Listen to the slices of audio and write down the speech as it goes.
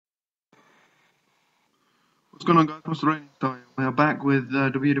What's going on, guys? What's the rating style? We are back with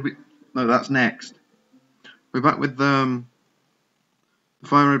WWE. No, that's next. We're back with the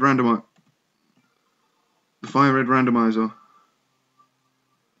Fire Red Randomizer. The Fire Red Randomizer.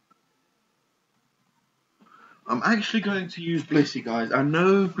 I'm actually going to use Blissey, guys. I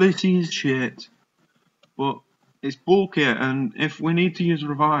know Blissey is shit, but it's bulky, and if we need to use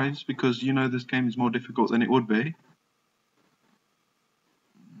revives, because you know this game is more difficult than it would be.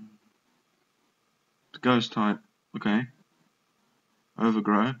 The Ghost type, okay.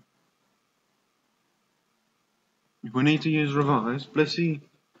 Overgrow. If we need to use revives, Blissey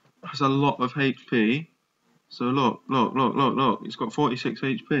has a lot of HP. So look. It's got 46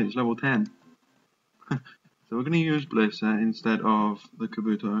 HP. It's level 10. So we're going to use Blissey instead of the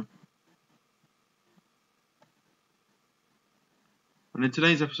Kabuto. And in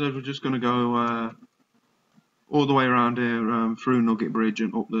today's episode, we're just going to go all the way around here through Nugget Bridge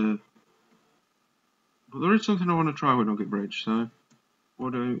and up the. But there is something I want to try with Nugget Bridge. So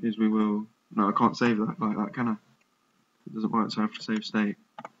what we'll do is we will. No, I can't save that like that, can I? It doesn't work, so I have to save state.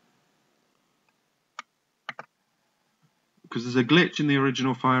 Because there's a glitch in the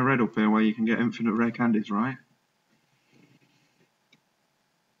original Fire Red up here where you can get infinite rare candies, right?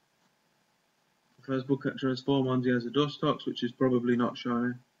 The first book catcher has 4 ones. He has a Dustox, which is probably not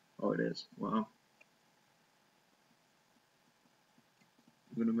shiny. Oh, it is. Wow.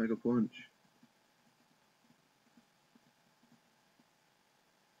 I'm going to Mega Punch.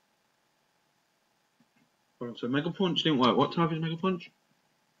 Oh, so Mega Punch didn't work. What type is Mega Punch?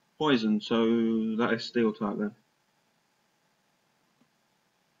 Poison, so that is Steel type then.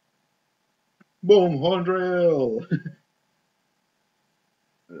 Boom, Hondrill!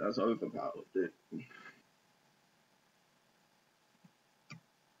 That's overpowered, dude.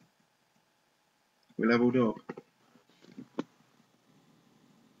 We leveled up.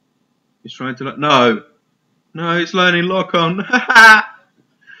 He's trying to no! No, it's learning lock on.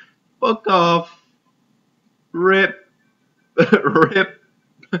 Fuck off. Rip. Rip.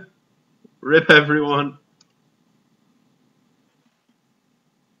 Rip everyone.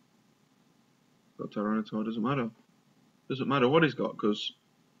 Got Tyranitar, doesn't matter. Doesn't matter what he's got, because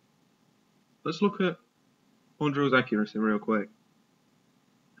let's look at Hondrill's accuracy real quick.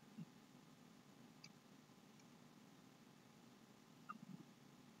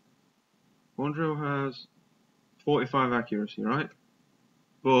 Hondrill has 45 accuracy, right?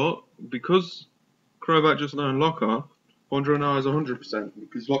 But because Crobat just learned Lock On, Hondrill now has 100%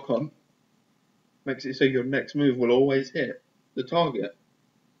 because Lock On makes it so your next move will always hit the target.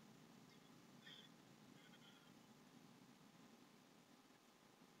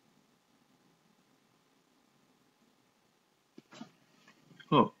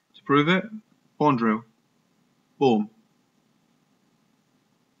 Oh, to prove it, Hondrill. Boom.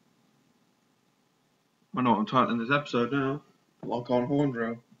 I know what I'm titling this episode now. Lock On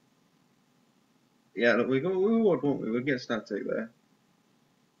Hondrill. Yeah, look, we would, won't we? We'll get static there.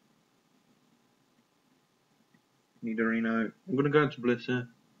 Nidorino. I'm going to go into Blissey.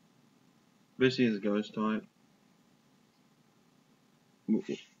 Blissey is a ghost type.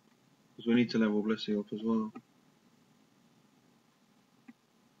 Because we need to level Blissey up as well.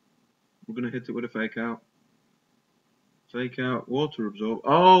 We're going to hit it with a fake out. Fake out, water absorb.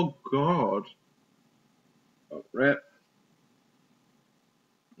 Oh, God. Oh, rep.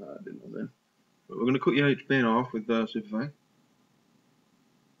 No, I didn't know then. But we're going to cut your HP off with Super Fake.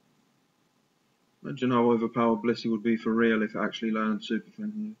 Imagine how overpowered Blissey would be for real if it actually learned Super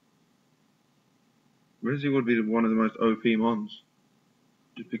Fake. Blissey would be one of the most OP mons.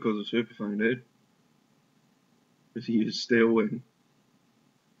 Just because of Super Fang, dude. Blissey used Steel Wing.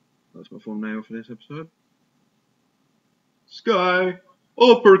 That's my thumbnail for this episode. Sky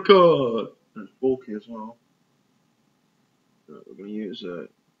Uppercut! And it's bulky as well. Right, we're gonna use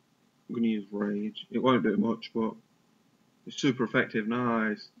Rage. It won't do much, but it's super effective.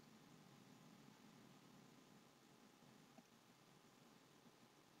 Nice.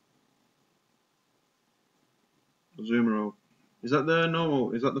 Azumarill. Is that the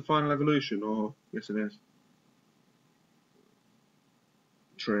normal? Is that the final evolution? Or yes, it is.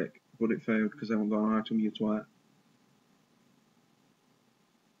 Trick, but it failed because I haven't got an item. You twat.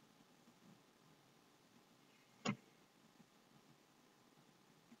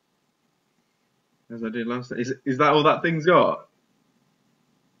 As I did last time. Is that all that thing's got?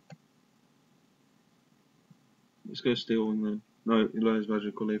 Let's go Steel and then. No, it learns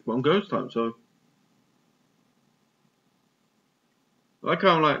Magical Leaf. But I'm Ghost type, so. I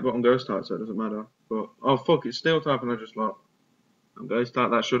can't like, but I'm Ghost type, so it doesn't matter. But, oh fuck, it's Steel type and I just like. I'm Ghost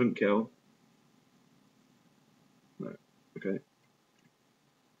type, that shouldn't kill. No, okay.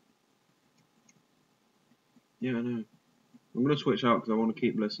 Yeah, I know. I'm gonna switch out because I want to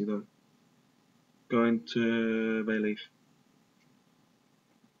keep Blissey though. Going to Bayleaf.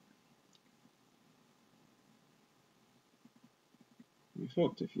 You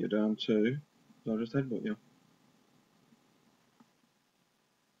fucked if you're down 2. So I'll just headbutt you.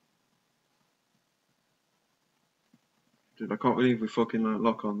 Dude, I can't believe we fucking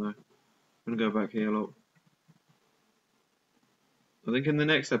lock on though. I'm gonna go back here, look. I think in the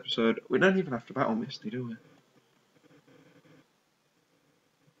next episode, we don't even have to battle Misty, do we?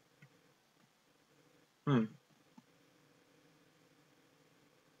 No.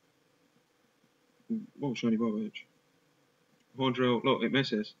 What shiny garbage? Horn drill, look, it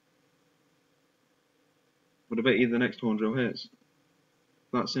misses. But I bet you the next horn drill hits.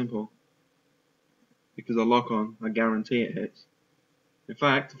 That simple. Because I lock on, I guarantee it hits. In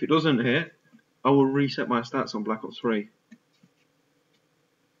fact, if it doesn't hit, I will reset my stats on Black Ops 3.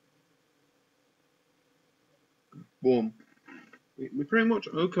 Boom. We pretty much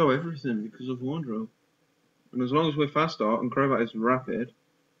OCO everything because of horn drill. And as long as we're fast start and Crobat is rapid,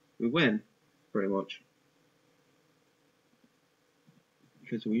 we win. Pretty much.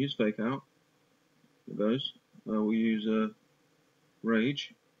 Because we use Fake Out. It goes. We'll use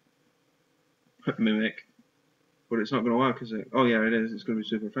Rage. Mimic. But it's not going to work, is it? Oh yeah, it is. It's going to be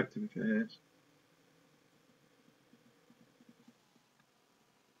super effective if it hits.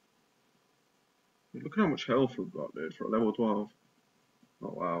 Look at how much health we've got, dude, for level 12.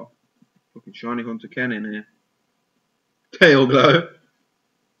 Oh wow. Fucking Shiny Hunter Ken in here. Tail Glow.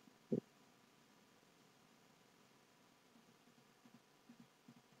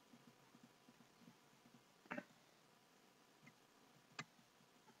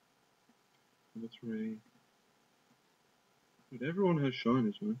 Number 3. Dude, everyone has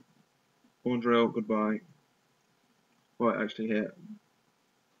Shinies, man. Horn Drill, goodbye. Right, actually hit.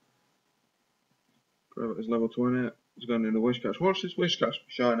 Crobat is level 20. He's going in the Wish Catch. Watch this Wish Catch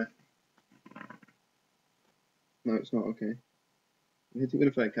Shiny. No, it's not, okay. Hit it with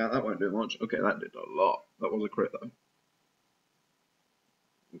a Fake Out, that won't do much. Okay, that did a lot. That was a crit though.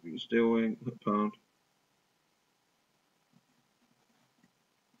 Steel Wing, Pound.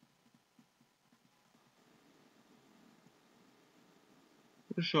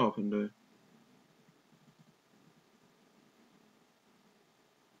 What does Sharpen do?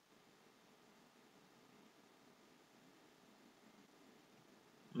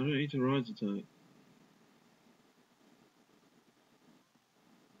 I don't need to Rise Attack.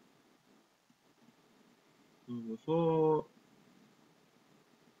 Number 4.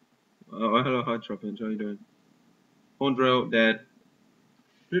 Oh, hello, High Trapinch, how you doing? Horn Drill, dead.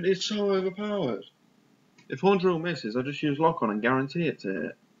 Dude, it's so overpowered. If Horn Drill misses, I just use Lock On and guarantee it to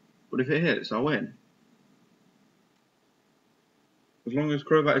hit. But if it hits, I win. As long as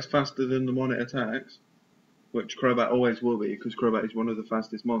Crobat is faster than the one it attacks, which Crobat always will be, because Crobat is one of the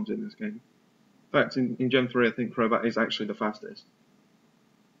fastest mons in this game. In fact, in Gen 3, I think Crobat is actually the fastest.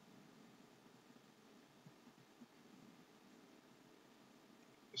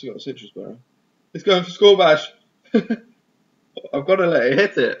 It's got a Citrus Barrel. It's going for Skull Bash! I've got to let it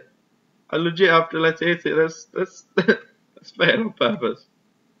hit it. I legit have to let it hit it. That's fair on purpose.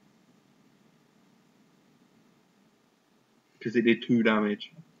 Because it did 2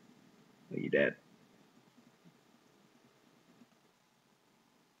 damage. Are you dead?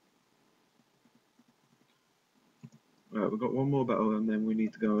 Right, we've got one more battle and then we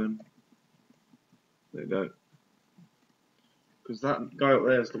need to go in. There we go. Because that guy up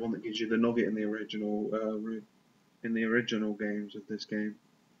there is the one that gives you the nugget in the original games of this game.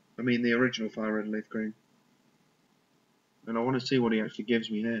 I mean the original Fire Red Leaf Green. And I want to see what he actually gives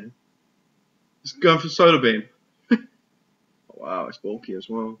me here. It's going for Solar Beam. Oh, wow, it's bulky as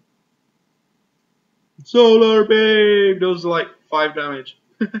well. Solar Beam does like 5 damage.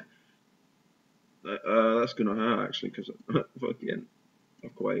 That's gonna hurt actually because fucking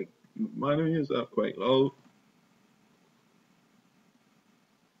Earthquake. My name is Earthquake. Lol.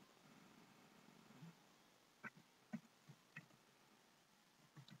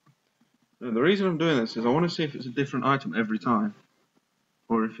 And the reason I'm doing this is I want to see if it's a different item every time,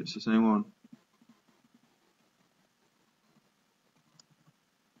 or if it's the same one.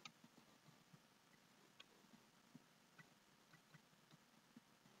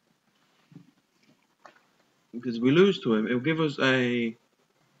 Because if we lose to him, it'll give us a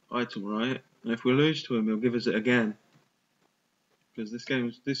item, right? And if we lose to him, he'll give us it again. Because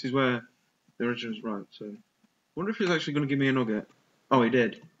this is where the original's right. So, I wonder if he's actually going to give me a nugget. Oh, he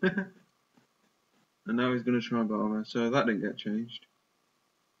did. And now he's going to try and battle me. So that didn't get changed.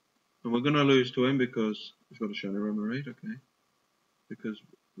 And we're going to lose to him because he's got a shiny Remoraid, okay. Because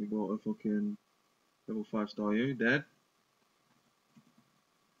we bought a fucking Level 5 star you, dead.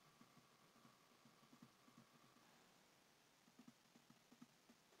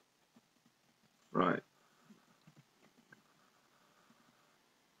 Right.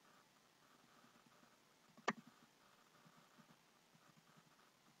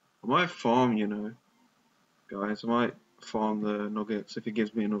 I might farm, you know, guys. I might farm the nuggets if he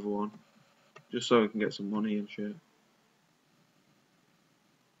gives me another one. Just so we can get some money and shit.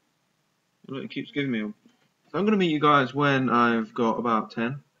 Look, it keeps giving me them. So I'm going to meet you guys when I've got about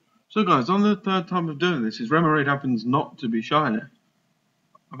 10. So guys, on the third time of doing this, his Remoraid happens not to be shiny.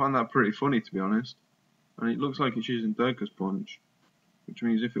 I find that pretty funny, to be honest. And it looks like it's using Focus Punch. Which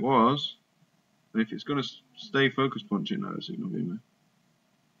means if it was, and if it's going to stay Focus Punch, it knows it's not be me.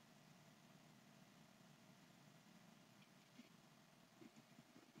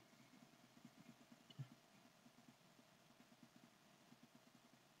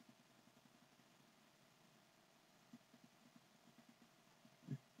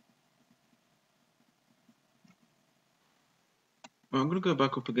 Well, I'm going to go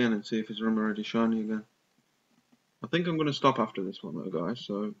back up again and see if his Remoraid is shiny again. I think I'm going to stop after this one though, guys,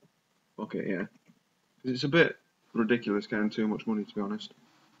 so... Okay, yeah. Because it's a bit ridiculous getting too much money, to be honest.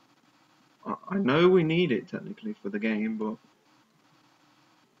 I know we need it, technically, for the game, but...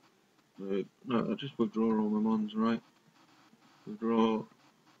 no, I'll just withdraw all my mons, right? Withdraw,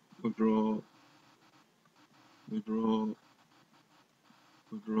 withdraw, withdraw,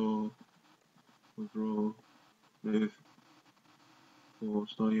 withdraw, withdraw, move, or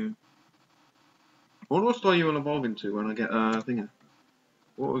start you. What do I start you will evolve into when I get thingy?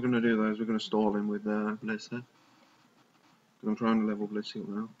 What we're going to do though is we're going to stall him with Bliss here. I'm trying to level Blissey up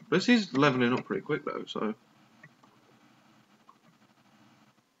now. Blissey's leveling up pretty quick though, so...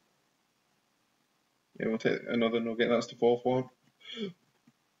 Yeah, we'll take another nugget, that's the fourth one.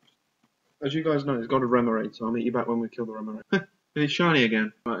 As you guys know, he's got a Remoraid, so I'll meet you back when we kill the Remoraid. He's shiny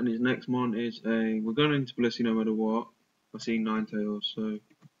again. Right, and his next mon is a... We're going into Blissey no matter what. I see Ninetales, so...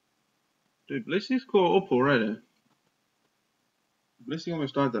 Dude, Blissey's caught up already. Blissey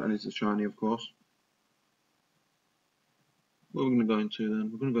almost died that, and it's a shiny, of course. What are we going to go into then?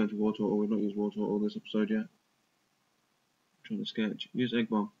 We're going to go into War Turtle. We've not used War Turtle this episode yet. Trying to sketch. Use Egg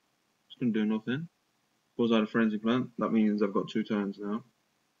Bomb. It's going to do nothing. Pulls out a Frenzy Plant. That means I've got 2 turns now.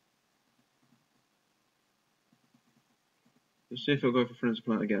 Let's see if I'll go for Frenzy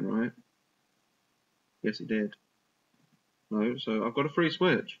Plant again, right? Yes, it did. No, so I've got a free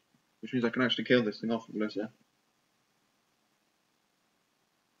switch, which means I can actually kill this thing off with Blissey.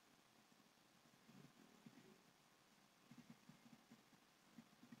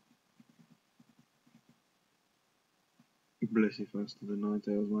 Blissey faster than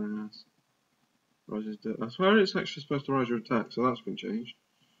Ninetales, my ass. Rises I swear it's actually supposed to rise your attack, so that's been changed.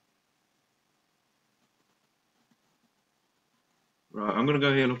 Right, I'm going to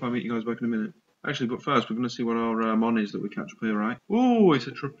go heal up. I'll meet you guys back in a minute. Actually, but first, we're going to see what our mon is that we catch up here, right? Ooh, it's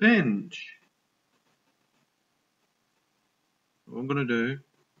a Trapinch! What I'm going to do is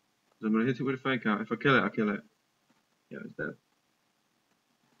I'm going to hit it with a Fake Out. If I kill it, I kill it. Yeah, it's dead.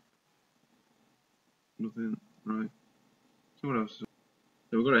 Nothing. Right. So what else?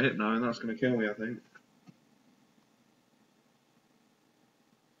 So we've got a hit now, and that's going to kill me, I think.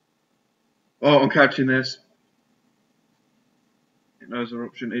 Oh, I'm catching this. It knows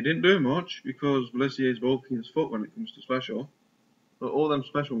Eruption. It didn't do much because Blissey is bulky as fuck when it comes to special. But all them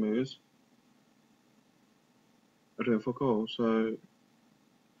special moves are doing fuck all, so...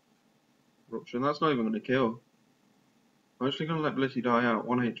 Eruption, that's not even going to kill. I'm actually going to let Blissey die out,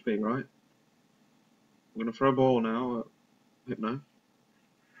 1 HP, right? I'm going to throw a ball now at Hypno.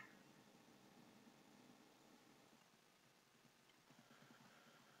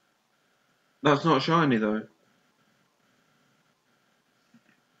 That's not shiny though.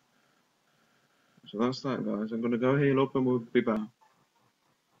 So that's that, guys. I'm going to go heal up and we'll be back.